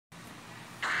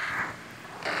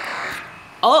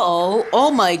Uh-oh, oh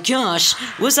my gosh,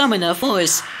 what's up in the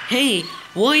force? Hey,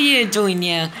 what are you doing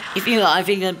here? If you're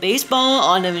having a baseball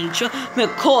on the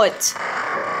court,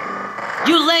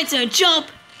 you like to jump.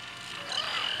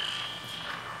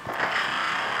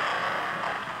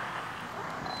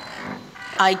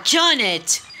 I got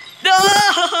it. No,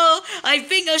 I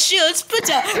think I should put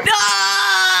a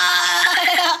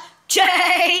no.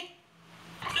 Jay.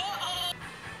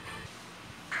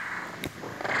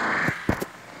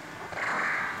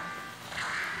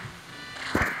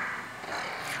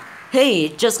 Hey,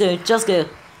 just go.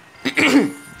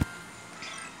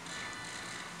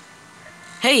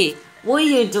 Hey, what are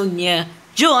you doing here?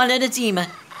 You're on the team.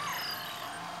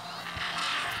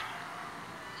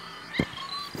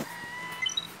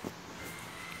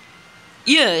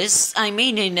 Yes, I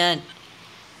mean that.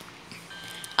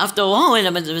 After all, it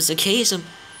was a case of.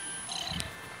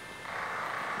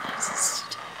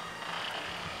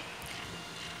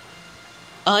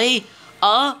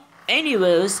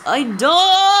 Anyways, I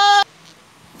don't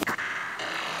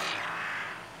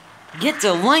get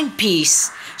the one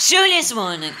piece. Show this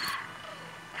one.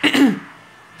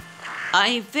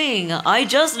 I think I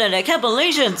just did a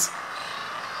calculations.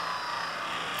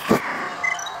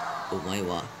 Oh my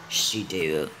god, she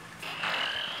did.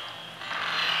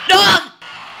 No!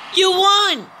 You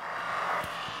won!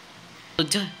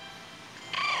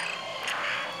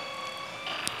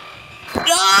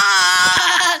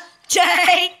 Ah!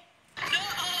 Jay!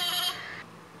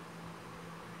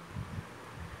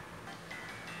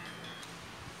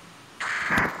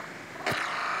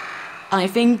 I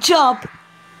think jump.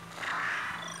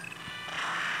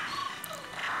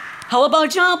 How about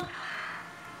jump?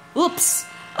 Oops,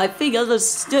 I think I was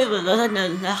still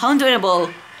hundredable.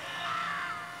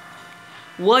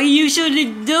 Why you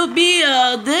shouldn't do be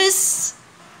this?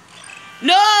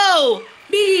 No!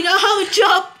 Be the whole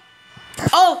jump!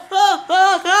 Oh,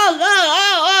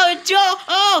 jump!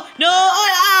 Oh, no!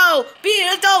 Ow! Be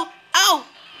the go! Ow!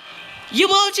 You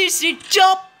want to see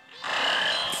jump?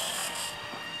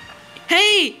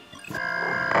 Hey!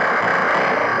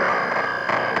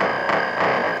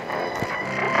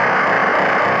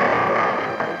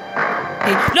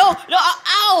 Hey, no!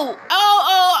 Ow!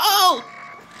 Ow!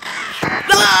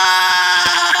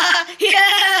 Ah!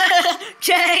 Yeah!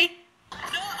 Jay!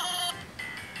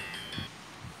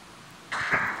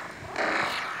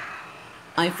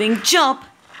 I think jump.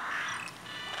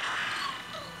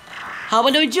 How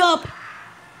about I jump?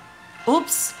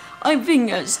 Oops, I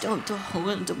think I start to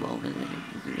hold the moment.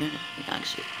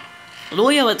 Actually,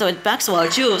 lawyer with the backs of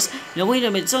our shoes. No wait a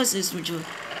minute, so this is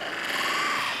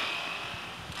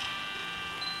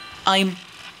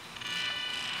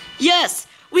Yes,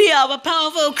 we have a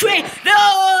powerful crane.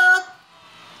 No!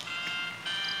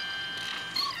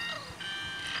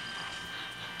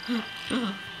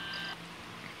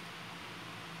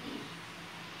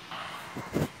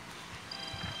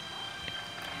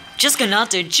 Just gonna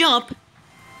to jump.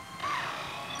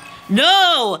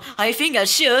 No, I think a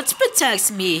shield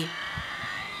protects me.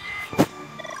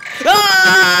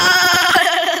 Ah!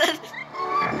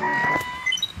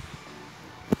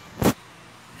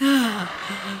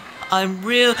 I'm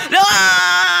real.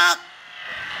 Ah!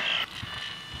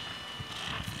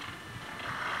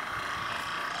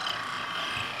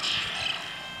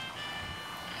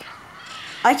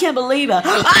 I can't believe it.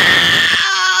 Ah!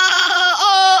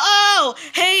 Oh!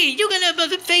 Hey, you're gonna have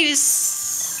a face.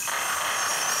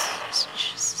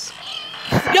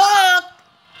 No!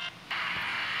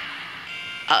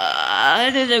 I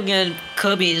didn't get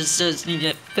Kirby just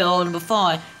fell on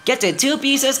before. Get the 2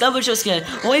 pieces cover just get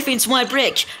away from my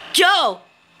brick. Go!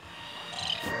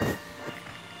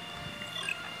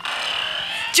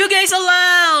 2 guys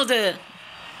allowed!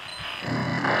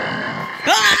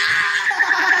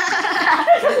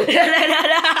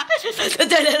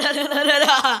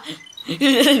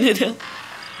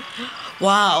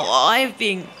 Wow, I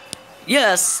think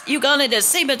yes, you got it the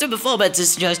same as before, but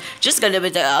it's just gonna be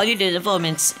the only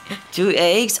developments. 2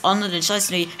 eggs under the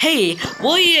chestnut. Hey,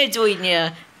 what are you doing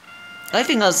here? I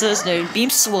think I'll just beam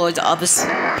sword opposite.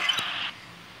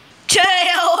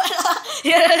 KO!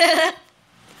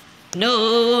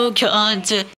 No,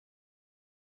 can't.